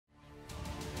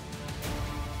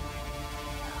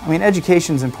I mean,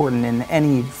 education is important in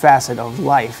any facet of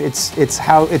life. It's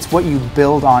what you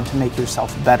build on to make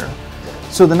yourself better.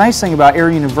 So the nice thing about Air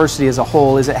University as a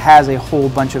whole is it has a whole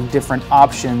bunch of different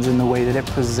options in the way that it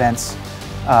presents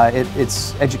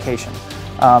its education.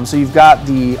 So you've got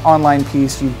the online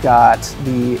piece, you've got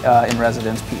the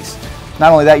in-residence piece.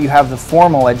 Not only that, you have the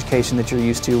formal education that you're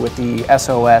used to with the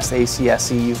SOS, the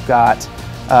ACSC, you've got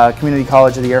Community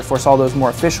College of the Air Force, all those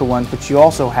more official ones, but you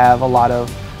also have a lot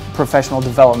of professional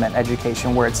development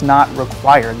education where it's not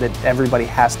required that everybody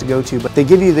has to go to, but they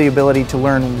give you the ability to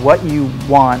learn what you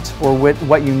want or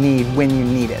what you need when you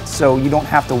need it. So you don't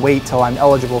have to wait till I'm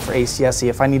eligible for ACSC.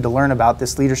 If I need to learn about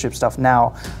this leadership stuff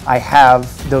now, I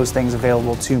have those things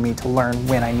available to me to learn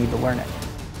when I need to learn it.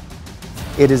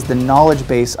 It is the knowledge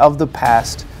base of the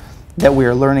past that we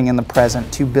are learning in the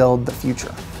present to build the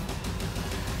future.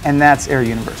 And that's Air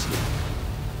University.